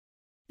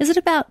Is it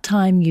about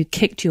time you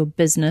kicked your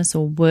business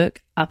or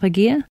work up a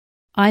gear?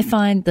 I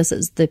find this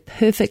is the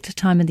perfect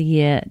time of the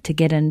year to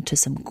get into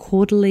some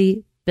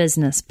quarterly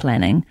business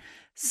planning.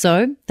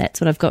 So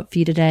that's what I've got for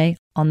you today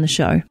on the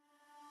show.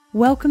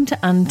 Welcome to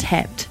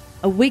Untapped,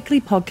 a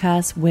weekly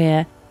podcast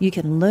where you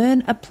can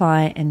learn,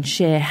 apply, and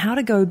share how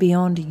to go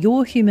beyond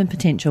your human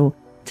potential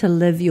to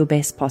live your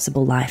best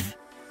possible life.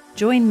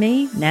 Join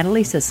me,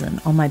 Natalie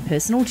Sisson, on my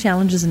personal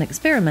challenges and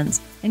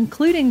experiments,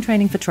 including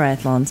training for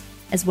triathlons,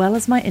 as well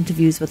as my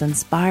interviews with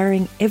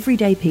inspiring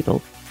everyday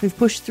people who've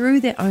pushed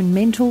through their own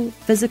mental,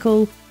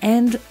 physical,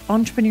 and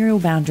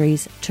entrepreneurial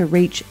boundaries to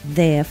reach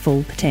their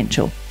full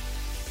potential.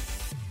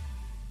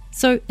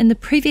 So in the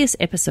previous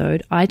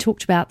episode, I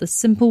talked about the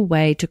simple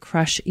way to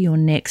crush your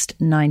next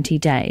 90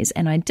 days.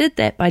 And I did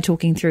that by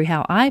talking through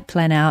how I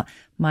plan out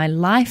my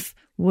life,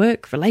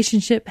 work,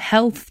 relationship,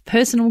 health,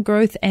 personal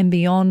growth, and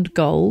beyond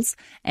goals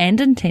and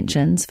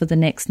intentions for the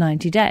next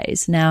 90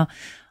 days. Now,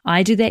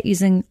 I do that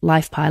using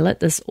LifePilot,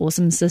 this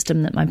awesome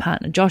system that my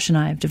partner Josh and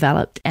I have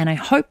developed. And I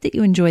hope that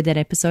you enjoyed that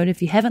episode.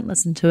 If you haven't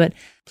listened to it,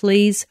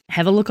 please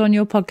have a look on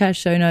your podcast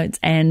show notes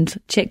and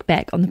check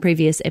back on the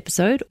previous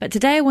episode. But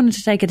today I wanted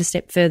to take it a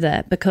step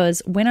further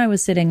because when I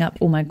was setting up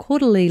all my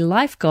quarterly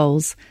life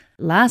goals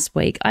last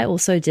week, I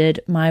also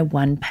did my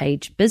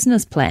one-page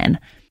business plan.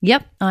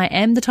 Yep, I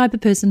am the type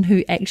of person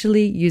who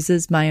actually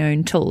uses my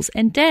own tools.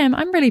 And damn,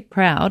 I'm really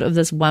proud of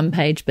this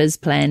one-page biz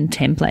plan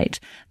template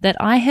that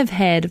I have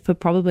had for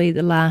probably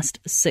the last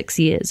 6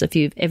 years. If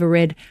you've ever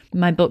read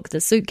my book,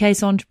 The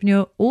Suitcase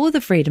Entrepreneur or The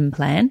Freedom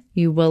Plan,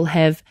 you will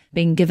have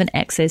been given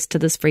access to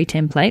this free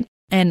template.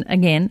 And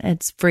again,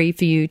 it's free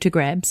for you to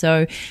grab.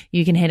 So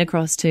you can head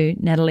across to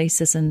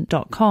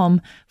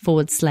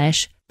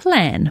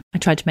nataliesisson.com/plan. I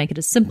tried to make it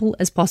as simple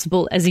as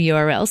possible as a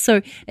URL.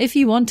 So if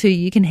you want to,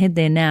 you can head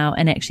there now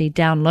and actually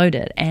download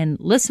it and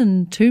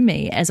listen to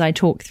me as I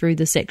talk through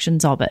the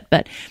sections of it.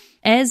 But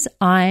as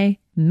I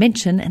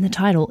mention in the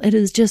title, it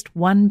is just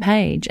one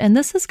page. And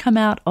this has come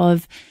out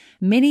of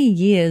many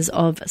years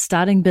of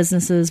starting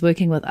businesses,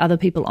 working with other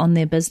people on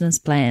their business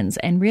plans,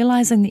 and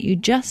realizing that you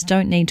just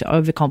don't need to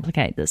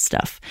overcomplicate this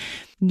stuff.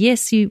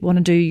 Yes, you want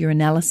to do your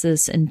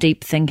analysis and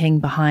deep thinking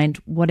behind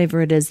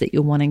whatever it is that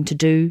you're wanting to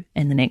do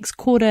in the next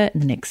quarter, in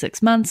the next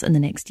 6 months, in the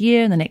next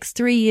year, in the next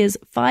 3 years,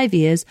 5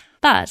 years.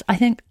 But I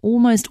think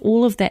almost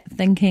all of that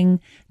thinking,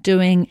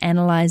 doing,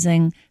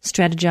 analyzing,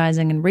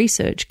 strategizing, and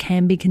research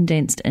can be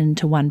condensed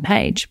into one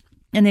page.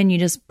 And then you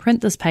just print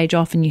this page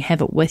off and you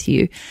have it with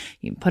you.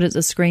 You can put it as a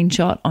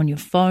screenshot on your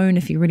phone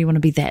if you really want to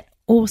be that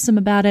awesome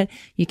about it.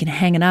 You can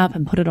hang it up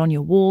and put it on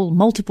your wall,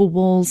 multiple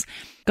walls.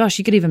 Gosh,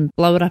 you could even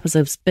blow it up as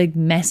a big,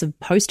 massive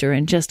poster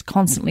and just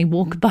constantly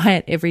walk by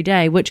it every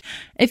day, which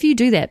if you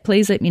do that,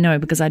 please let me know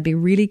because I'd be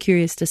really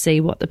curious to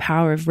see what the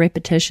power of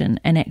repetition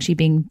and actually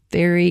being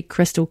very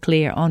crystal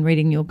clear on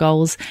reading your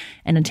goals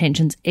and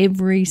intentions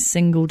every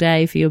single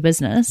day for your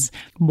business,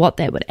 what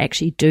that would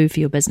actually do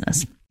for your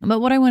business. But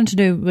what I wanted to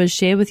do was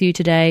share with you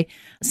today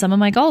some of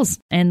my goals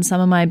and some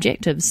of my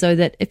objectives so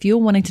that if you're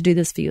wanting to do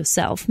this for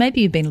yourself,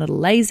 maybe you've been a little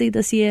lazy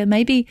this year,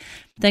 maybe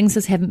things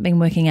just haven't been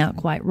working out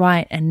quite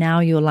right, and now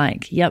you're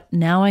like, yep,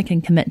 now I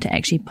can commit to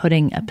actually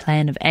putting a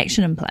plan of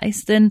action in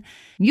place, then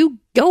you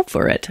go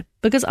for it.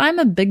 Because I'm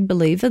a big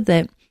believer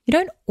that you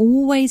don't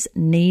always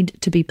need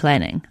to be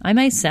planning. I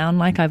may sound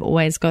like I've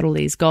always got all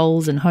these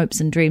goals and hopes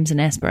and dreams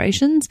and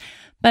aspirations,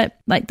 but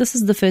like this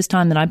is the first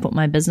time that I put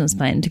my business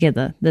plan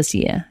together this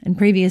year. In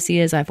previous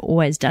years, I've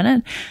always done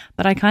it,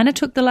 but I kind of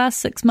took the last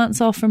 6 months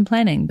off from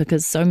planning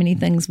because so many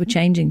things were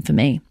changing for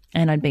me.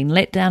 And I'd been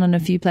let down in a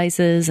few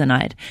places, and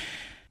I'd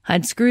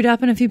screwed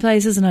up in a few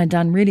places, and I'd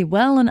done really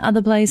well in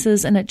other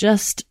places. And it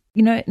just,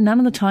 none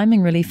of the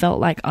timing really felt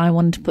like I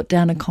wanted to put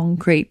down a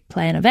concrete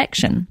plan of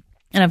action.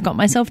 And I've got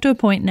myself to a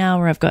point now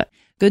where I've got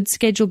good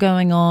schedule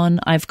going on.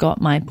 I've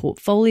got my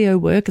portfolio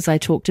work, as I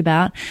talked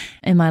about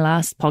in my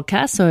last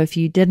podcast. So if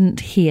you didn't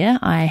hear,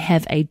 I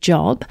have a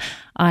job.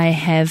 I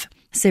have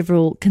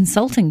several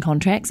consulting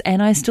contracts,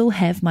 and I still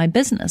have my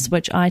business,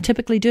 which I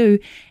typically do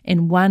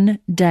in 1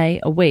 day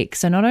a week.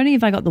 So not only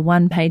have I got the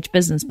one-page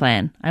business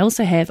plan, I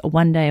also have a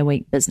 1 day a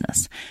week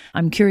business.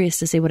 I'm curious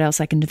to see what else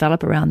I can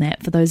develop around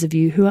that for those of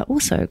you who are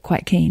also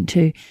quite keen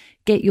to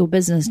get your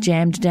business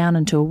jammed down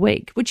into a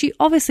week, which you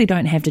obviously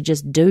don't have to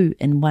just do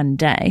in 1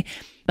 day.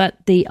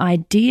 But the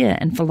idea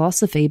and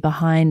philosophy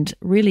behind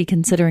really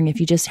considering if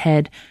you just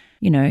had,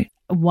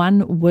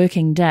 one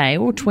working day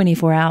or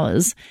 24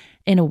 hours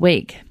in a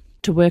week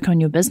to work on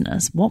your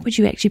business, what would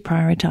you actually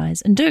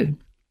prioritize and do?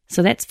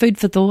 So that's food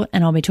for thought,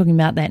 and I'll be talking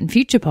about that in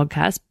future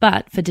podcasts.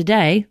 But for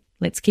today,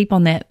 let's keep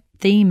on that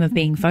theme of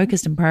being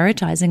focused and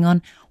prioritizing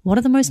on what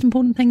are the most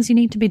important things you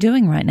need to be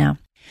doing right now.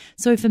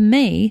 So for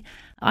me,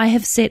 I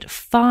have set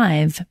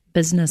 5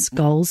 business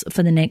goals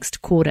for the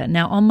next quarter.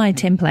 Now on my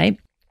template,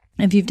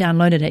 if you've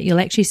downloaded it, you'll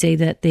actually see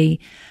that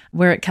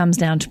where it comes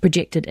down to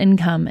projected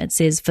income, it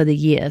says for the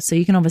year. So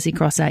you can obviously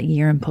cross out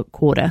year and put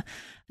quarter.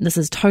 This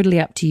is totally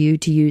up to you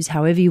to use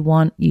however you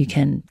want. You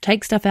can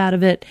take stuff out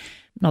of it,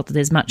 Not that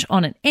there's much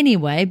on it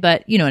anyway,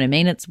 but you know what I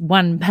mean? It's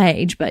one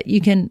page, but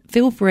you can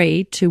feel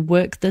free to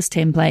work this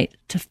template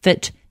to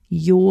fit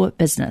your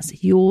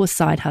business, your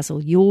side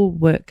hustle, your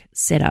work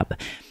setup.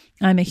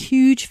 I'm a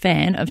huge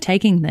fan of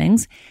taking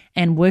things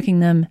and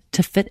working them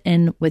to fit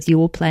in with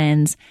your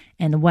plans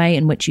and the way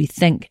in which you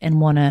think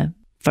and want to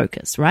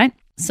focus, right?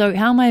 So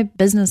how my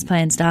business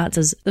plan starts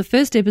is the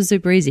first step is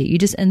super easy. You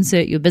just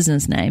insert your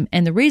business name.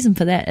 And the reason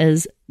for that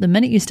is the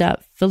minute you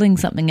start filling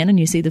something in and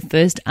you see the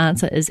first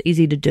answer is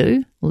easy to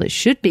do, well, it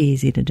should be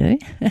easy to do,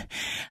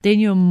 then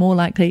you're more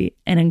likely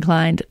and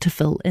inclined to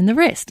fill in the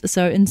rest.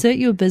 So insert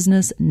your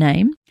business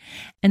name.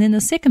 And then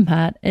the second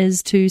part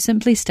is to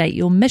simply state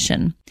your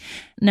mission.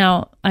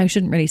 Now, I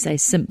shouldn't really say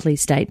simply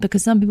state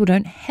because some people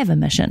don't have a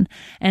mission.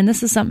 And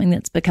this is something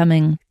that's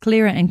becoming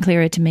clearer and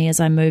clearer to me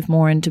as I move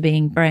more into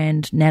being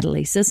brand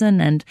Natalie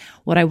Sisson and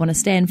what I want to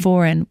stand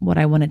for and what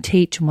I want to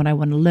teach and what I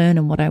want to learn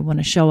and what I want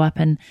to show up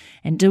and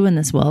do in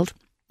this world.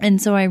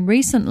 And so I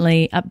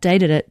recently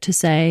updated it to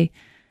say,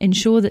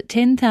 ensure that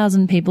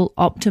 10,000 people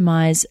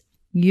optimize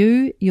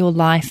you, your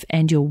life,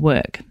 and your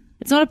work.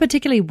 It's not a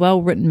particularly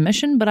well-written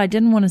mission, but I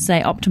didn't want to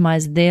say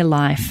optimize their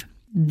life,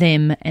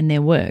 them, and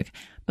their work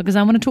because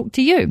I want to talk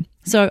to you.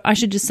 So I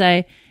should just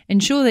say,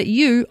 ensure that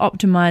you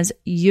optimize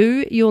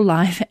you, your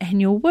life,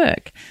 and your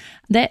work.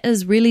 That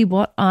is really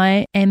what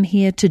I am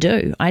here to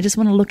do. I just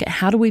want to look at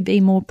how do we be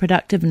more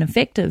productive and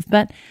effective,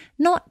 but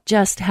not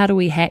just how do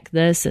we hack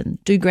this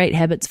and do great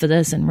habits for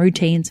this and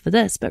routines for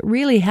this, but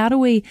really how do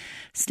we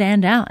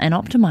stand out and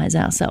optimize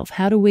ourselves?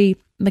 How do we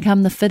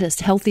become the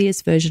fittest,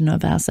 healthiest version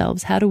of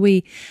ourselves? How do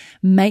we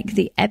make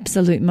the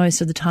absolute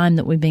most of the time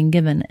that we've been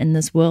given in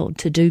this world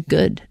to do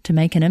good, to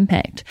make an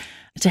impact,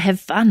 to have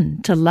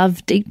fun, to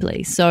love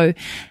deeply? So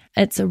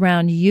it's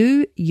around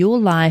you, your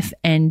life,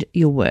 and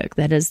your work.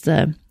 That is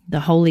the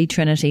holy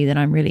trinity that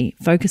I'm really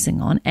focusing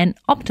on and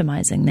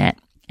optimizing that.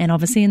 And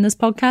obviously in this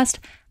podcast,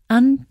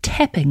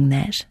 untapping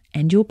that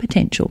and your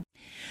potential.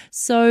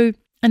 So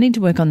I need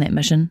to work on that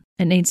mission.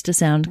 It needs to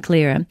sound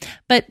clearer.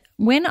 But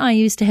when I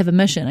used to have a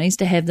mission, I used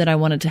to have that I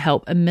wanted to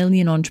help 1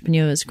 million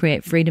entrepreneurs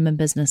create freedom in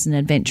business and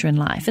adventure in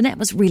life. And that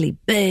was really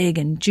big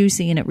and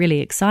juicy and it really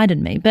excited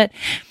me. But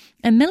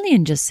 1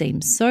 million just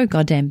seems so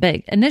goddamn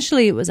big.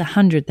 Initially, it was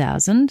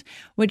 100,000,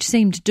 which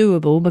seemed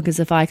doable because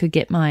if I could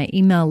get my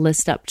email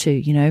list up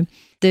to,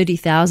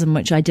 30,000,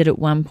 which I did at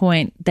one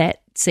point,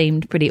 that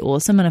seemed pretty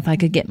awesome. And if I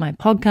could get my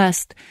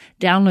podcast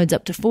downloads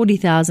up to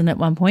 40,000 at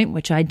one point,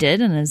 which I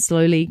did and is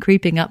slowly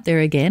creeping up there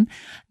again,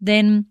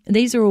 then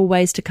these are all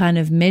ways to kind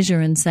of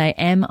measure and say,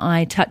 am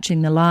I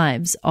touching the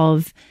lives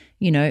of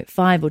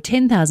 5 or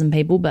 10,000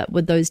 people, but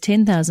with those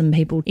 10,000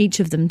 people, each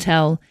of them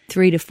tell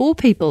 3 to 4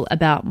 people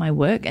about my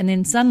work, and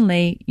then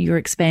suddenly you're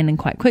expanding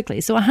quite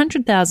quickly. So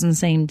 100,000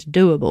 seemed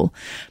doable,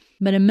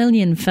 but 1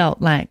 million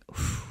felt like,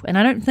 and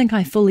I don't think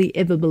I fully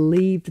ever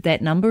believed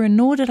that number, and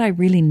nor did I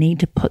really need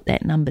to put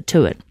that number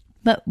to it.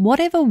 But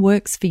whatever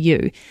works for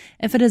you,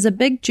 if it is a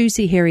big,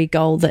 juicy, hairy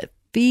goal that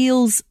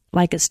feels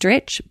like a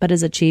stretch but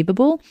is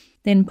achievable,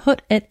 then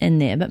put it in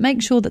there. But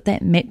make sure that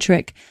that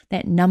metric,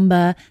 that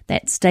number,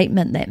 that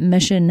statement, that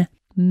mission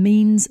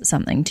means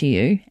something to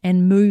you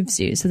and moves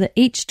you so that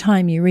each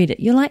time you read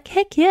it, you're like,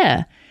 heck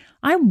yeah,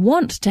 I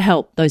want to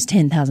help those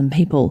 10,000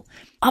 people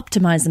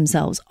optimize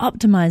themselves,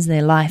 optimize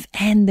their life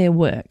and their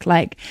work.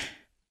 Like,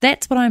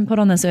 that's what I'm put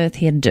on this earth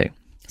here to do.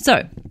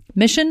 So,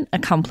 mission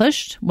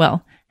accomplished.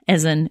 Well,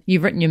 as in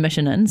you've written your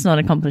mission in, it's not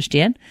accomplished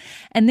yet.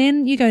 And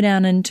then you go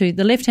down into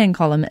the left-hand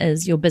column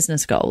is your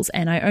business goals.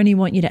 And I only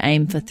want you to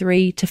aim for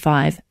 3 to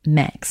 5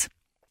 max.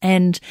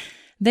 And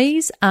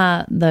these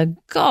are the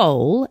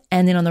goal.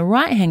 And then on the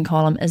right-hand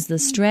column is the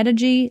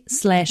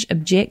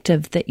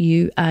strategy/objective that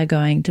you are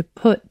going to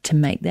put to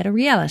make that a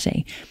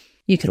reality.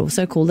 You could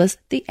also call this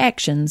the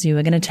actions you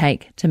are going to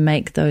take to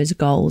make those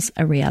goals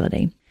a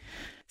reality.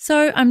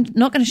 So I'm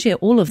not going to share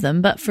all of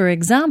them, but for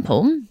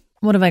example,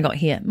 what have I got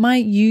here? My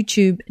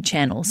YouTube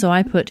channel. So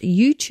I put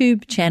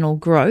YouTube channel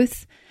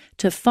growth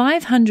to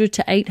 500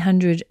 to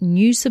 800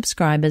 new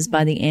subscribers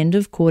by the end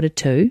of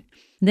Q2.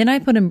 Then I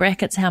put in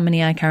brackets how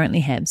many I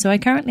currently have. So I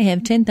currently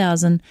have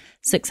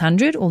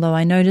 10,600, although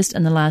I noticed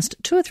in the last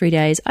 2 or 3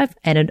 days, I've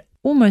added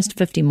almost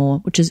 50 more,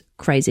 which is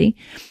crazy,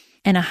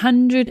 and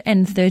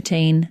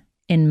 113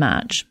 in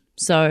March.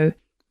 So I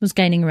was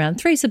gaining around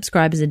 3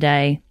 subscribers a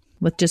day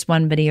with just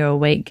 1 video a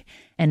week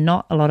and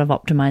not a lot of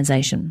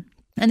optimization.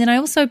 And then I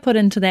also put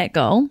into that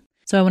goal,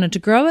 so I wanted to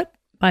grow it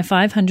by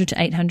 500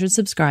 to 800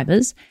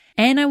 subscribers,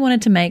 and I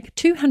wanted to make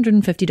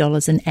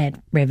 $250 in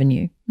ad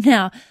revenue.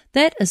 Now,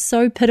 that is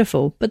so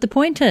pitiful, but the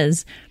point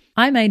is,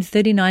 I made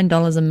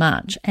 $39 in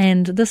March,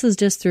 and this is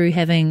just through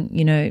having,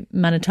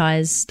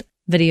 monetized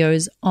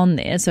videos on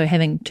there, so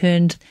having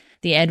turned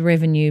the ad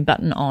revenue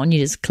button on. You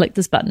just click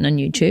this button on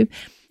YouTube,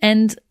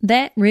 and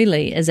that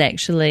really is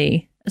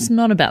actually, it's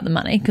not about the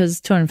money,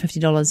 because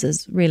 $250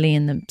 is really,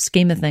 in the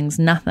scheme of things,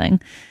 nothing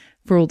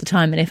for all the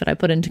time and effort I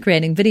put into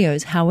creating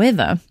videos.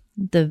 However,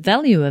 the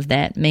value of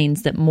that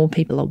means that more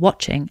people are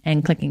watching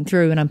and clicking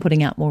through, and I'm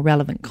putting out more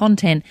relevant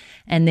content,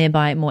 and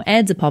thereby more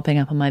ads are popping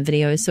up on my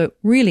videos. So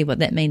really what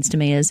that means to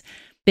me is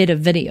better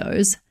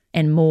videos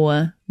and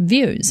more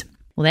views.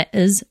 Well, that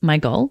is my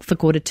goal for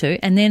Q2.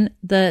 And then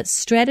the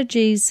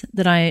strategies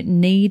that I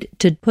need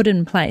to put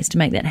in place to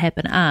make that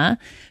happen are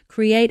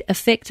create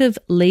effective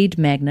lead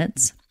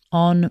magnets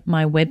on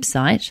my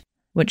website,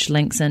 which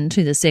links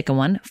into the second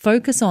one.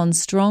 Focus on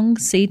strong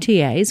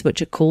CTAs,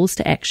 which are calls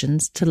to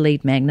actions to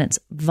lead magnets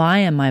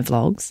via my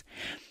vlogs,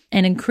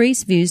 and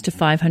increase views to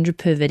 500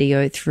 per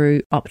video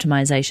through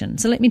optimization.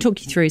 So let me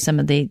talk you through some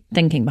of the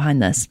thinking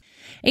behind this.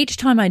 Each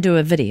time I do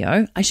a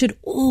video, I should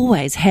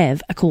always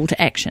have a call to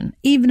action,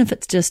 even if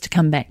it's just to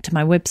come back to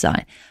my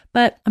website.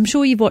 But I'm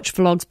sure you've watched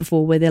vlogs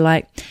before where they're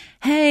like,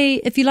 hey,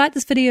 if you like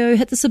this video,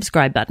 hit the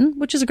subscribe button,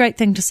 which is a great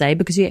thing to say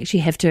because you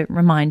actually have to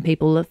remind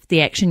people of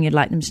the action you'd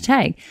like them to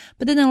take.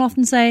 But then they'll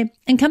often say,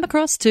 and come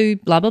across to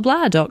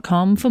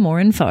blah-blah-blah.com for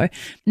more info.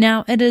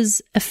 Now, it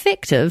is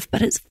effective,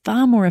 but it's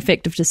far more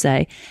effective to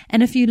say,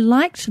 and if you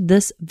liked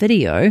this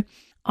video,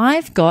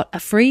 I've got a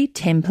free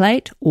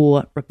template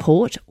or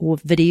report or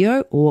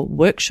video or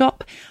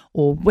workshop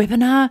or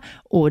webinar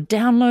or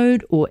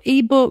download or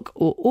ebook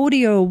or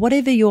audio or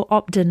whatever your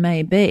opt-in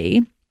may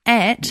be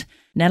at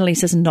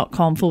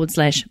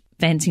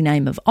nataliesisson.com/fancy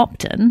name of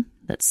opt-in.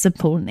 That's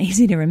simple and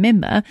easy to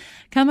remember.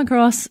 Come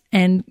across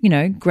and,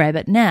 grab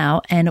it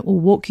now and it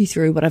will walk you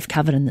through what I've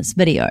covered in this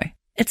video.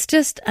 It's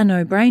just a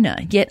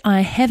no-brainer, yet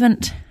I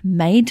haven't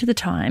made the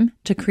time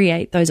to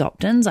create those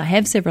opt-ins. I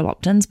have several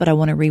opt-ins, but I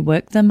want to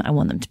rework them. I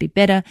want them to be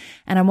better,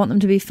 and I want them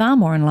to be far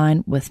more in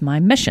line with my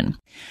mission.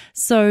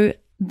 So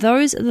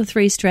those are the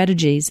 3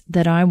 strategies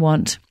that I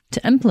want to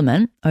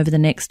implement over the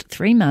next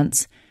 3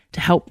 months to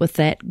help with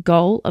that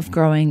goal of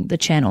growing the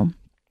channel.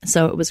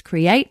 So it was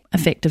create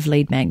effective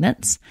lead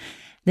magnets.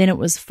 Then it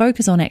was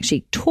focus on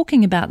actually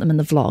talking about them in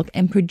the vlog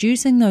and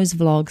producing those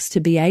vlogs to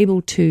be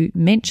able to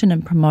mention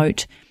and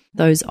promote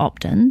those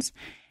opt-ins,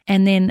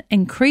 and then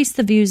increase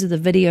the views of the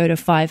video to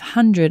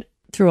 500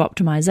 through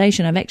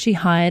optimization. I've actually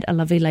hired a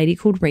lovely lady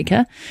called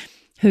Rika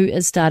who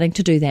is starting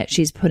to do that.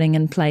 She's putting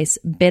in place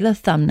better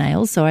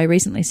thumbnails. So I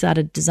recently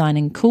started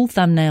designing cool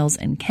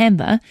thumbnails in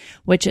Canva,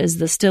 which is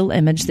the still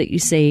image that you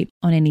see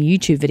on any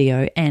YouTube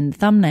video. And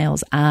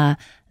thumbnails are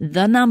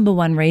the number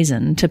one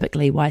reason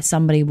typically why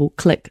somebody will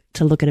click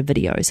to look at a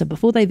video. So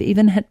before they've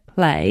even hit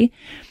play,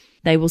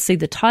 they will see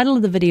the title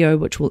of the video,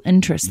 which will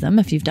interest them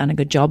if you've done a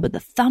good job. But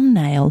the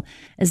thumbnail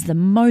is the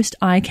most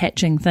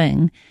eye-catching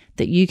thing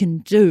that you can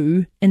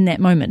do in that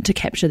moment to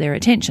capture their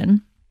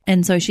attention.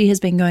 And so she has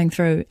been going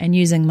through and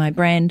using my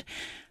brand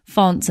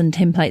fonts and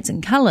templates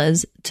and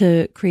colors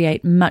to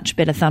create much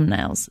better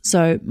thumbnails.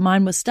 So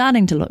mine was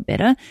starting to look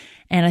better,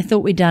 and I thought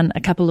we'd done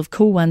a couple of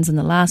cool ones in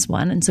the last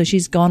one. And so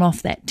she's gone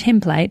off that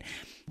template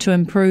to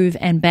improve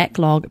and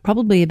backlog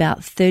probably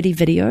about 30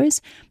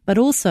 videos, but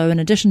also in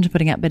addition to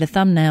putting up better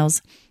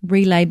thumbnails,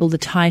 relabel the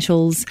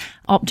titles,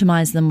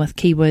 optimize them with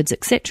keywords,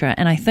 etc.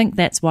 And I think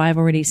that's why I've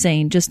already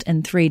seen just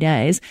in 3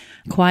 days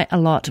quite a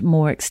lot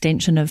more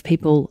extension of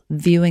people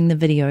viewing the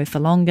video for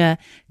longer,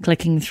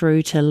 clicking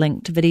through to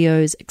linked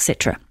videos,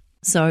 etc.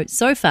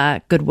 So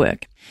far, good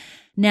work.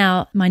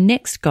 Now, my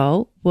next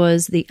goal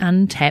was the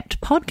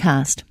Untapped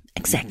podcast.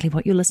 Exactly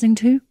what you're listening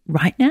to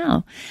right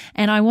now.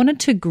 And I wanted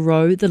to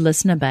grow the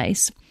listener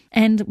base.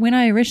 And when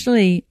I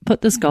originally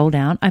put this goal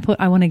down,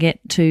 I want to get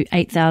to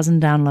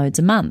 8,000 downloads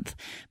a month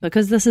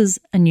because this is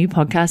a new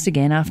podcast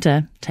again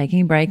after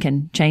taking a break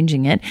and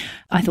changing it.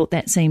 I thought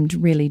that seemed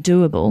really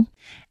doable.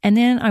 And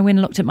then I went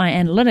and looked at my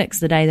analytics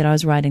the day that I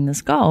was writing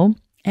this goal,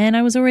 and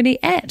I was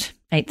already at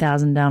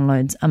 8,000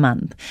 downloads a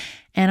month.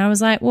 And I was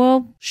like,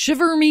 well,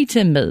 shiver me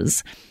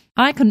timbers.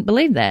 I couldn't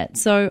believe that.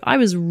 So I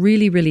was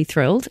really, really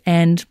thrilled.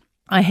 And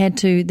I had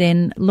to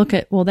then look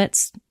at, well,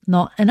 that's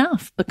not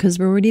enough because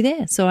we're already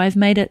there. So I've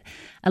made it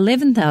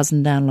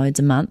 11,000 downloads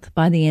a month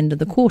by the end of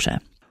the quarter,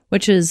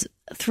 which is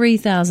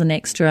 3,000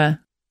 extra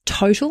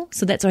total.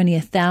 So that's only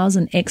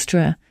 1,000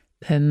 extra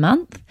per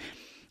month.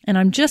 And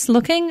I'm just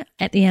looking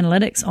at the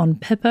analytics on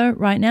Pippa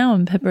right now.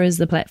 And Pippa is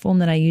the platform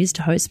that I use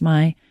to host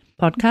my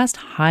podcast.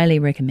 Highly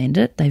recommend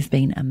it. They've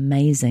been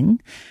amazing.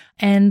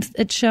 And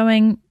it's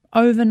showing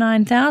over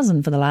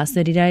 9,000 for the last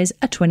 30 days,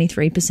 a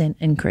 23%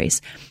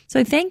 increase.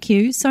 So thank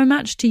you so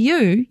much to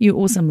you, you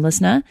awesome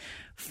listener,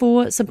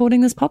 for supporting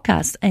this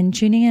podcast and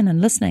tuning in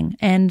and listening.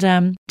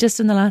 And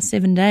just in the last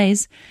 7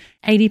 days,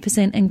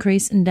 80%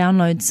 increase in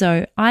downloads.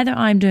 So either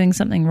I'm doing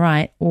something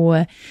right,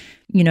 or,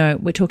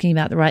 we're talking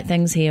about the right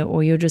things here,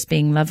 or you're just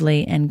being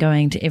lovely and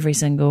going to every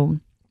single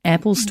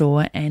Apple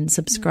store and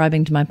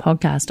subscribing to my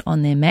podcast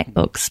on their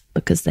MacBooks,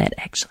 because that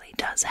actually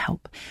does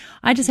help.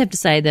 I just have to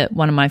say that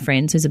one of my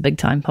friends who's a big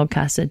time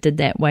podcaster did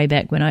that way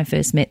back when I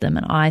first met them,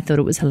 and I thought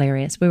it was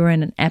hilarious. We were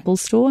in an Apple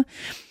store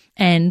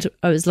and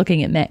I was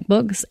looking at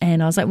MacBooks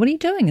and I was like, what are you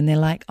doing? And they're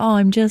like, oh,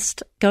 I'm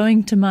just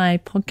going to my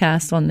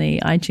podcast on the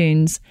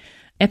iTunes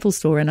Apple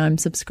store and I'm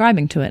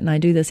subscribing to it. And I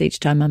do this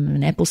each time I'm in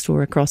an Apple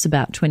store across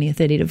about 20 or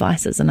 30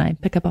 devices, and I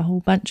pick up a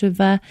whole bunch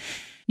of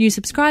new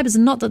subscribers.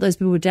 And not that those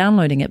people were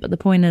downloading it, but the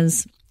point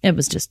is it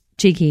was just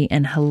cheeky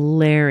and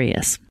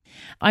hilarious.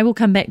 I will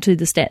come back to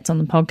the stats on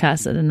the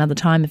podcast at another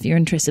time if you're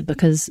interested,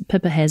 because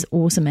Pippa has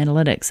awesome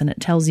analytics and it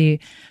tells you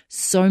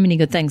so many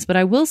good things. But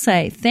I will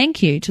say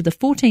thank you to the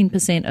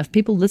 14% of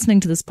people listening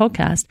to this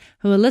podcast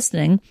who are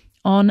listening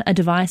on a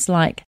device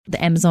like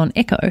the Amazon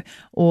Echo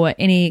or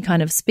any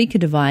kind of speaker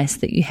device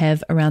that you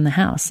have around the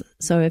house.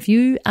 So if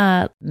you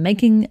are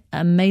making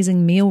an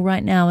amazing meal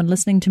right now and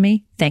listening to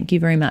me, thank you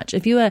very much.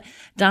 If you are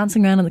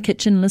dancing around in the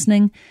kitchen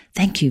listening,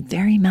 thank you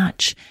very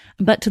much.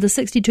 But to the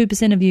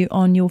 62% of you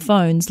on your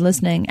phones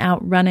listening,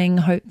 out running,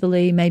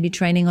 hopefully, maybe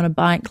training on a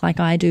bike like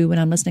I do when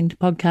I'm listening to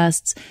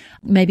podcasts,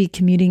 maybe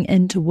commuting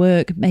into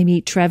work, maybe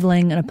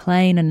traveling in a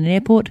plane in an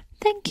airport,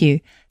 thank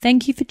you.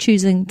 Thank you for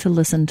choosing to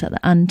listen to the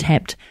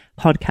Untapped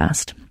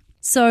podcast.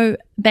 So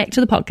back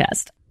to the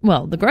podcast.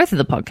 Well, the growth of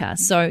the podcast.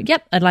 So,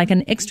 yep, I'd like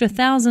an extra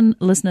 1,000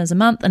 listeners a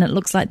month, and it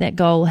looks like that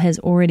goal has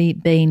already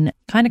been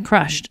kind of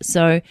crushed.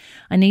 So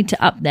I need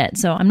to up that.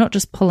 So I'm not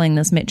just pulling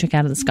this metric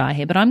out of the sky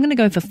here, but I'm going to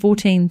go for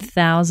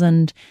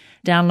 14,000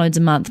 downloads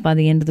a month by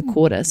the end of the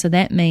quarter. So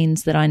that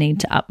means that I need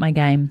to up my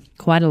game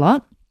quite a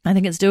lot. I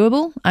think it's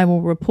doable. I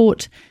will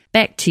report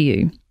back to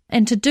you.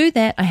 And to do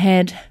that, I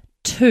had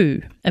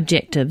 2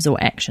 objectives or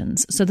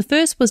actions. So the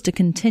first was to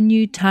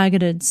continue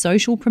targeted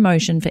social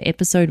promotion for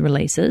episode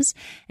releases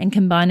and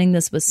combining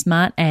this with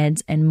smart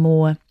ads and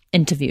more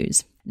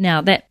interviews. Now,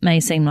 that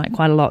may seem like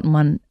quite a lot in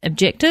one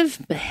objective.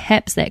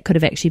 Perhaps that could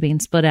have actually been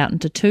split out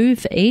into 2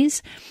 for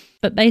ease.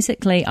 But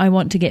basically, I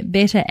want to get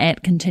better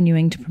at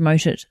continuing to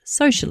promote it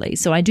socially.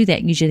 So I do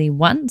that usually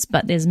once,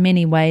 but there's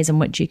many ways in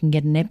which you can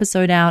get an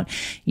episode out.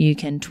 You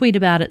can tweet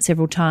about it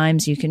several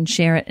times. You can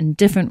share it in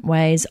different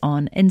ways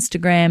on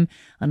Instagram,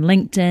 on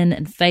LinkedIn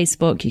and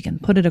Facebook. You can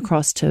put it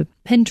across to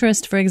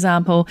Pinterest, for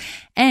example.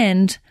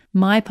 And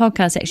my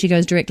podcast actually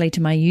goes directly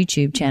to my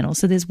YouTube channel.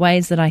 So there's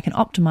ways that I can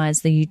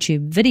optimize the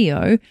YouTube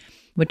video,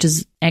 which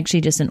is actually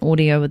just an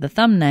audio with a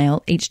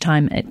thumbnail each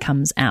time it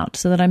comes out,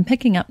 so that I'm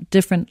picking up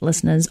different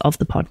listeners of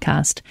the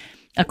podcast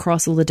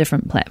across all the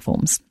different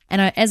platforms. And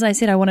as I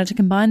said, I wanted to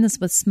combine this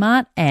with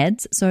smart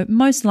ads, so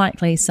most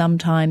likely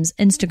sometimes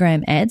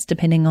Instagram ads,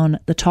 depending on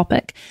the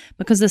topic,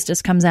 because this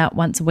just comes out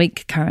once a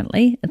week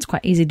currently. It's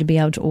quite easy to be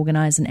able to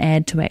organize an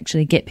ad to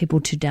actually get people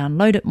to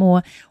download it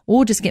more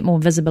or just get more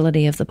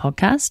visibility of the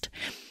podcast.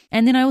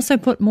 And then I also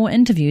put more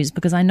interviews,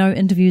 because I know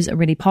interviews are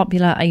really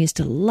popular. I used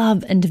to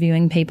love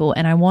interviewing people,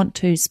 and I want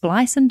to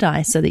splice and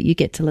dice so that you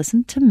get to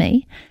listen to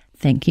me.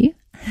 Thank you.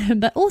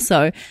 But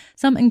also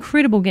some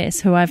incredible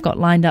guests who I've got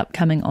lined up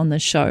coming on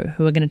this show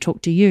who are going to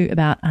talk to you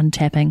about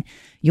untapping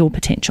your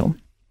potential.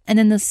 And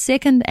then the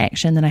second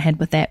action that I had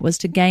with that was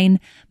to gain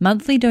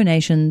monthly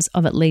donations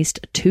of at least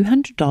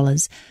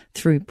 $200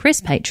 through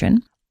Press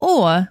Patron,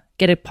 or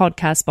get a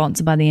podcast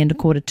sponsor by the end of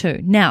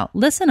Q2. Now,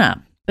 listen up,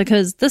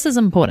 because this is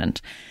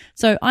important.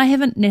 So I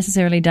haven't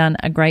necessarily done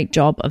a great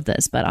job of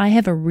this, but I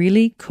have a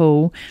really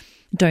cool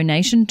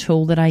donation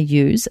tool that I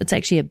use. It's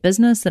actually a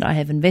business that I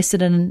have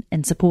invested in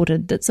and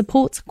supported that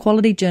supports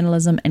quality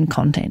journalism and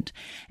content.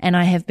 And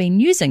I have been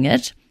using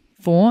it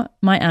for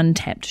my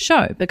Untapped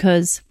show,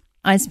 because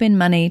I spend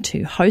money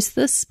to host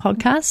this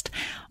podcast,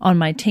 on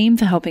my team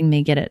for helping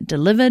me get it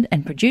delivered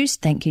and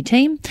produced. Thank you,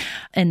 team.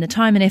 And the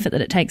time and effort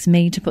that it takes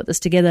me to put this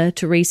together,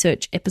 to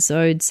research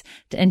episodes,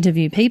 to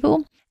interview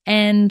people.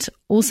 And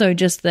also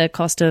just the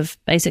cost of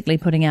basically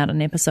putting out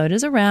an episode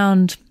is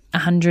around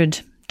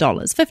 $100,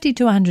 $50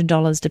 to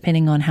 $100,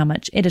 depending on how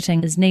much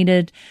editing is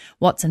needed,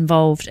 what's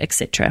involved,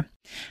 etc.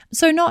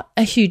 So not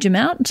a huge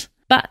amount,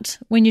 but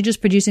when you're just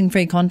producing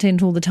free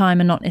content all the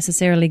time and not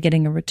necessarily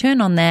getting a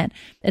return on that,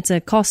 it's a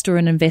cost or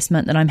an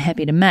investment that I'm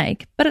happy to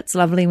make. But it's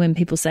lovely when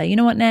people say, you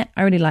know what, Nat,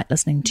 I really like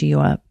listening to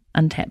your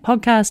Untapped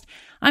podcast.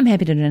 I'm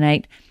happy to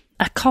donate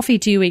a coffee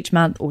to you each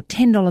month, or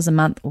 $10 a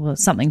month, or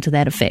something to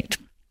that effect.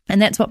 And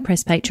that's what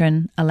Press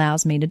Patron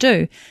allows me to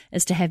do,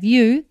 is to have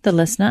you, the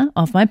listener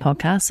of my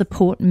podcast,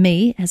 support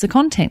me as a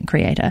content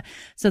creator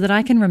so that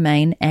I can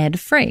remain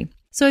ad-free.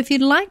 So if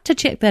you'd like to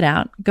check that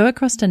out, go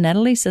across to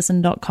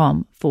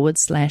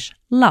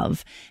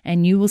nataliesisson.com/love,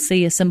 and you will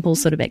see a simple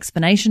sort of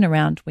explanation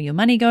around where your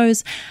money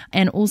goes,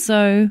 and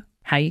also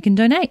how you can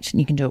donate. And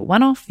you can do it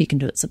one-off, you can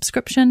do it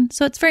subscription.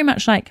 So it's very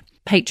much like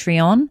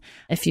Patreon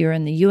if you're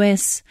in the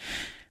US,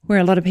 where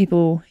a lot of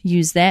people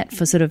use that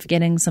for sort of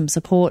getting some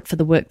support for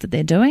the work that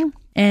they're doing.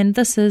 And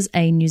this is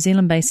a New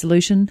Zealand-based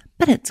solution,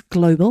 but it's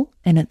global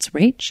in its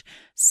reach.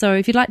 So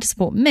if you'd like to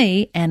support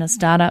me and a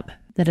startup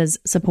that is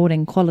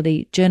supporting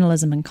quality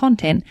journalism and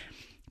content,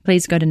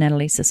 please go to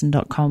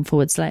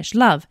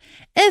nataliesisson.com/love.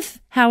 If,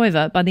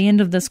 however, by the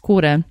end of this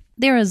quarter,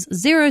 there is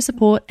zero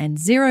support and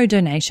zero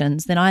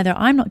donations, then either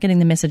I'm not getting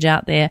the message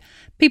out there,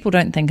 people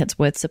don't think it's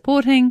worth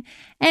supporting,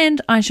 and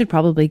I should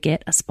probably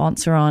get a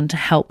sponsor on to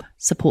help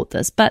support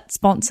this. But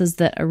sponsors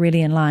that are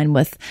really in line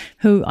with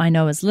who I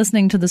know is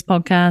listening to this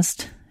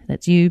podcast,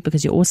 that's you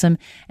because you're awesome,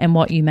 and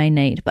what you may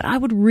need. But I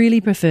would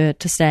really prefer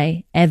to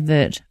stay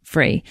advert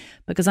free,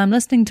 because I'm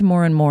listening to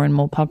more and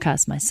more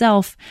podcasts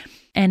myself.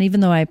 And even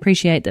though I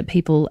appreciate that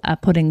people are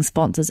putting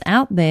sponsors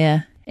out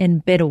there in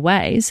better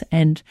ways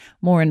and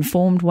more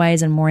informed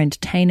ways and more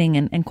entertaining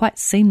and quite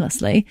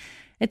seamlessly,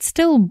 it's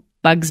still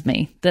bugs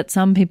me that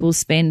some people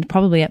spend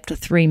probably up to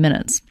 3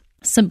 minutes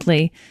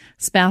simply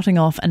spouting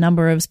off a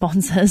number of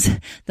sponsors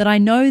that I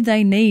know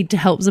they need to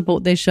help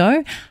support their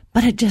show,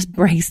 but it just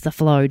breaks the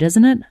flow,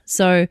 doesn't it?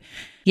 So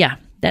yeah,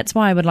 that's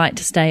why I would like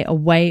to stay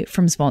away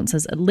from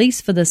sponsors, at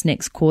least for this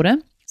next quarter.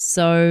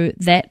 So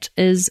that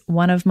is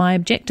one of my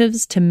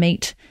objectives, to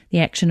meet the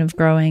action of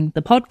growing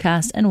the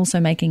podcast and also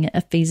making it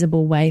a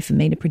feasible way for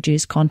me to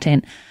produce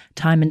content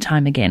time and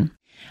time again.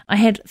 I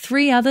had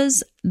 3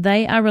 others.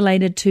 They are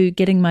related to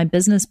getting my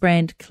business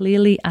brand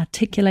clearly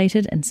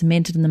articulated and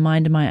cemented in the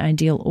mind of my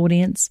ideal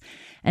audience.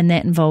 And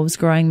that involves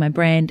growing my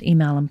brand,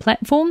 email, and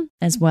platform,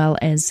 as well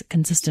as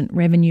consistent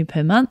revenue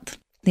per month.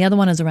 The other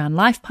one is around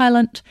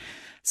LifePilot.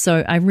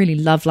 So I really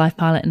love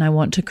LifePilot, and I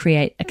want to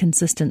create a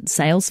consistent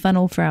sales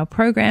funnel for our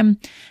program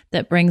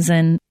that brings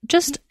in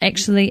just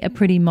actually a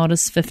pretty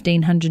modest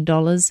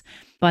 $1,500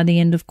 by the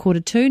end of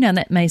Q2. Now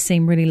that may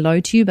seem really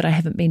low to you, but I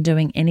haven't been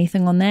doing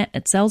anything on that.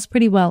 It sells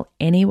pretty well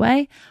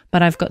anyway,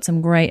 but I've got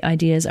some great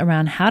ideas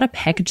around how to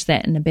package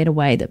that in a better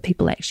way that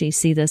people actually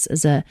see this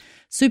as a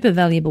super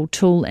valuable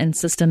tool and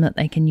system that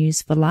they can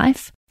use for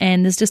life.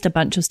 And there's just a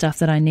bunch of stuff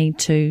that I need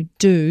to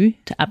do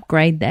to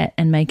upgrade that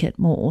and make it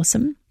more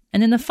awesome.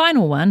 And then the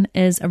final one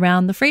is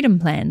around the Freedom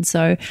Plan.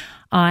 So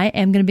I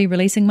am going to be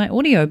releasing my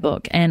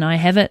audiobook, and I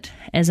have it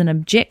as an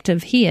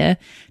objective here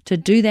to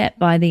do that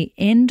by the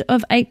end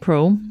of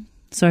April.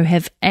 So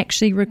have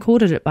actually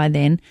recorded it by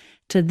then,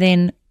 to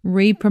then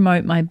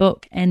re-promote my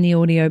book and the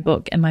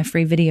audiobook and my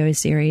free video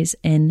series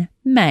in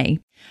May.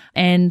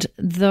 And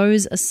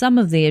those are some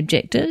of the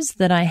objectives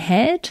that I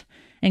had,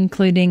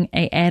 including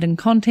an ad and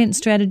content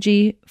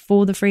strategy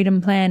for the Freedom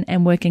Plan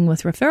and working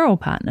with referral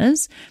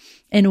partners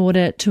in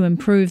order to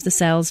improve the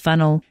sales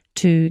funnel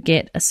to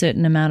get a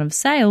certain amount of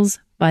sales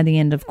by the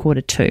end of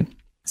Q2.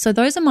 So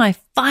those are my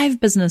 5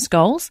 business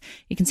goals.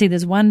 You can see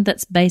there's one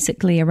that's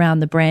basically around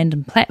the brand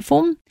and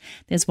platform.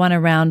 There's one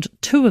around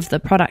 2 of the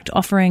product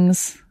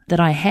offerings that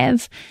I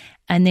have.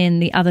 And then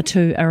the other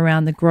 2 are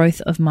around the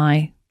growth of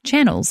my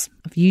channels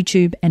of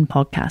YouTube and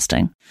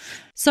podcasting.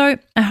 So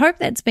I hope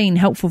that's been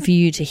helpful for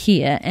you to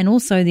hear, and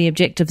also the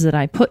objectives that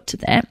I put to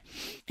that.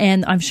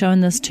 And I've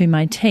shown this to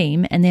my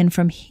team. And then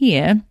from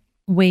here,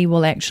 we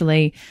will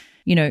actually,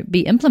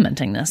 be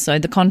implementing this. So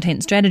the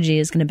content strategy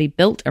is going to be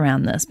built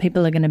around this.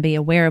 People are going to be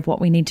aware of what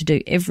we need to do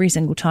every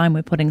single time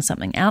we're putting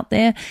something out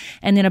there.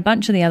 And then a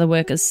bunch of the other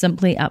work is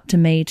simply up to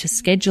me to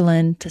schedule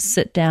in, to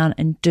sit down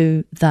and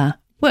do the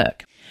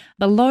work.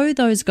 Below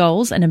those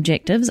goals and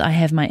objectives, I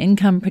have my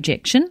income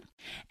projection.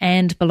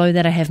 And below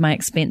that, I have my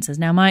expenses.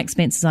 Now, my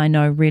expenses I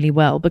know really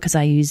well because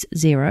I use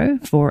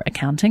Xero for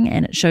accounting,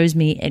 and it shows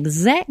me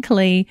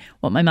exactly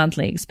what my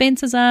monthly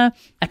expenses are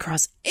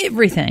across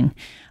everything.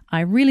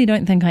 I really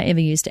don't think I ever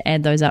used to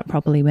add those up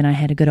properly when I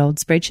had a good old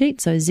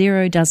spreadsheet. So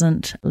Xero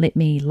doesn't let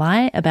me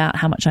lie about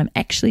how much I'm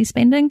actually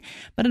spending,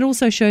 but it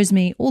also shows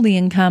me all the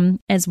income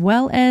as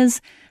well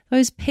as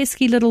those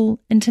pesky little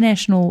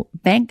international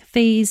bank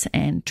fees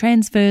and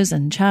transfers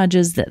and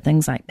charges that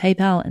things like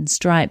PayPal and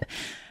Stripe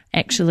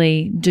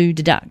actually do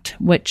deduct,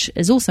 which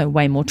is also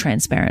way more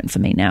transparent for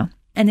me now.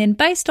 And then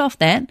based off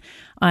that,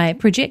 I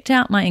project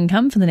out my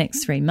income for the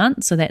next 3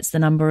 months. So that's the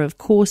number of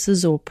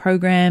courses or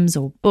programs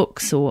or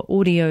books or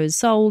audios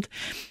sold.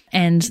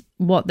 And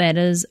what that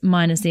is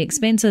minus the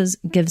expenses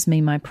gives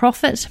me my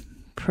profit.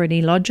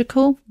 Pretty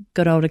logical,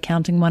 good old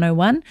accounting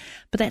 101.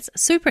 But that's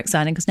super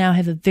exciting because now I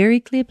have a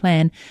very clear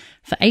plan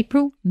for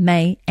April,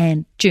 May,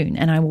 and June.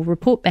 And I will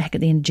report back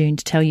at the end of June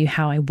to tell you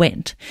how I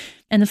went.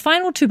 And the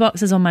final 2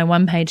 boxes on my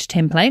 1-page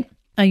template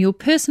are your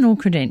personal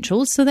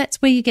credentials. So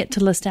that's where you get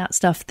to list out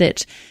stuff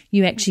that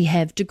you actually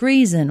have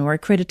degrees in or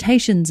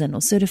accreditations in or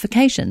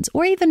certifications,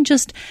 or even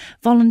just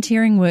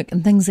volunteering work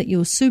and things that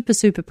you're super,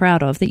 super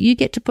proud of that you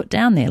get to put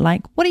down there.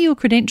 Like, what are your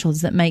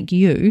credentials that make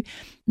you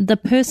the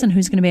person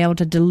who's going to be able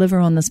to deliver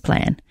on this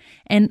plan?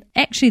 And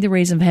actually the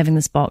reason for having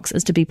this box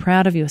is to be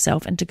proud of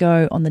yourself and to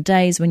go on the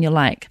days when you're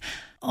like,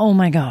 oh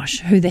my gosh,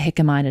 who the heck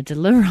am I to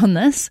deliver on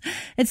this?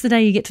 It's the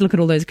day you get to look at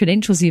all those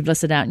credentials you've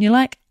listed out and you're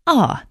like,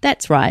 oh,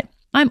 that's right.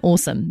 I'm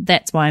awesome.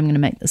 That's why I'm going to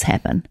make this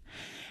happen.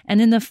 And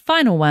then the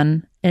final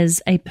one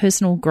is a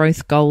personal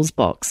growth goals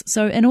box.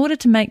 So in order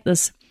to make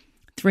this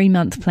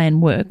 3-month plan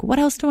work, what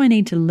else do I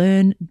need to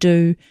learn,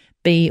 do,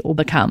 be, or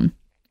become?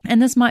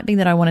 And this might be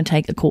that I want to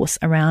take a course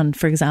around,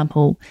 for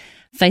example,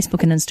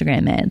 Facebook and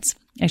Instagram ads.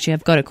 Actually,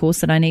 I've got a course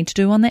that I need to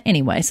do on that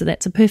anyway, so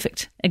that's a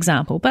perfect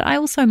example. But I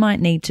also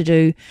might need to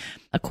do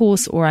a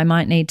course, or I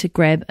might need to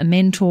grab a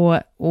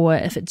mentor, or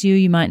if it's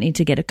you might need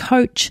to get a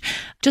coach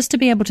just to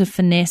be able to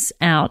finesse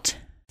out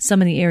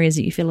some of the areas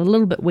that you feel a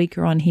little bit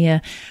weaker on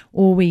here,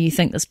 or where you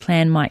think this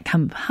plan might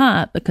come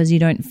apart because you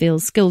don't feel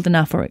skilled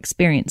enough or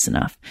experienced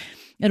enough.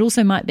 It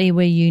also might be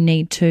where you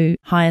need to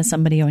hire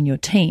somebody on your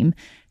team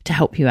to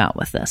help you out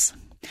with this.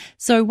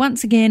 So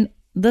once again,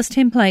 this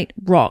template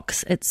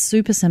rocks. It's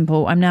super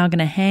simple. I'm now going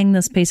to hang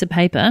this piece of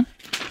paper.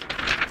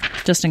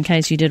 Just in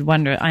case you did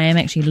wonder, I am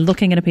actually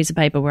looking at a piece of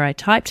paper where I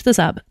typed this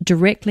up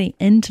directly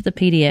into the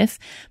PDF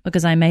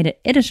because I made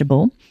it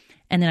editable.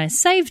 And then I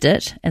saved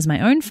it as my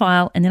own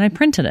file, and then I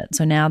printed it.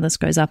 So now this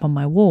goes up on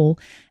my wall,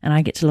 and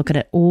I get to look at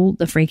it all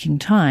the freaking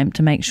time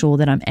to make sure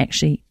that I'm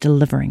actually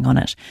delivering on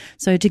it.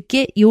 So to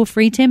get your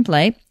free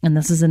template, and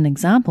this is an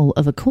example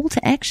of a call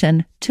to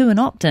action to an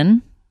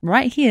opt-in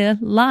right here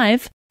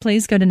live,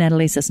 please go to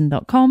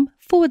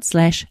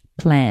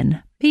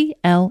nataliesisson.com/plan.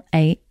 PLAN.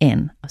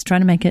 I was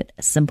trying to make it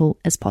as simple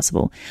as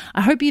possible.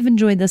 I hope you've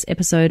enjoyed this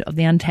episode of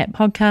the Untapped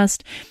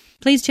podcast.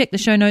 Please check the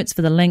show notes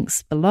for the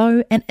links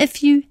below. And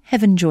if you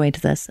have enjoyed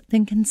this,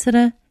 then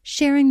consider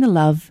sharing the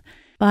love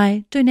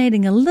by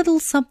donating a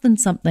little something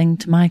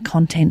to my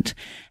content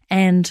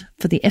and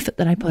for the effort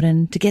that I put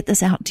in to get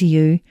this out to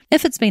you.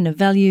 If it's been of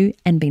value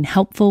and been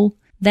helpful,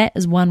 that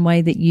is one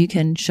way that you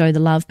can show the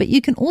love. But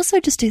you can also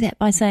just do that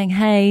by saying,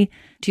 hey,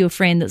 to your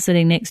friend that's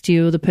sitting next to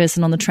you, or the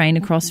person on the train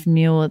across from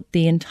you, or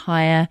the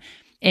entire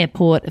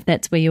airport, if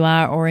that's where you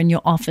are, or in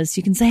your office.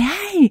 You can say,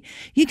 hey,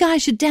 you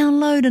guys should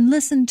download and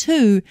listen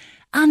to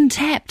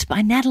Untapped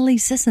by Natalie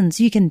Sisson,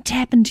 so you can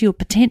tap into your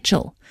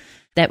potential.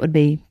 That would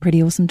be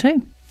pretty awesome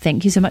too.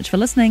 Thank you so much for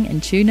listening,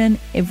 and tune in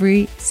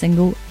every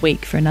single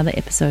week for another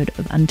episode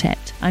of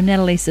Untapped. I'm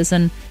Natalie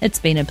Sisson. It's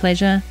been a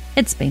pleasure.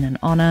 It's been an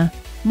honor.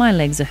 My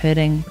legs are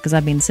hurting because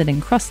I've been sitting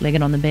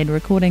cross-legged on the bed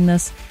recording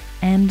this,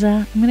 and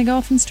I'm going to go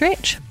off and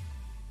stretch.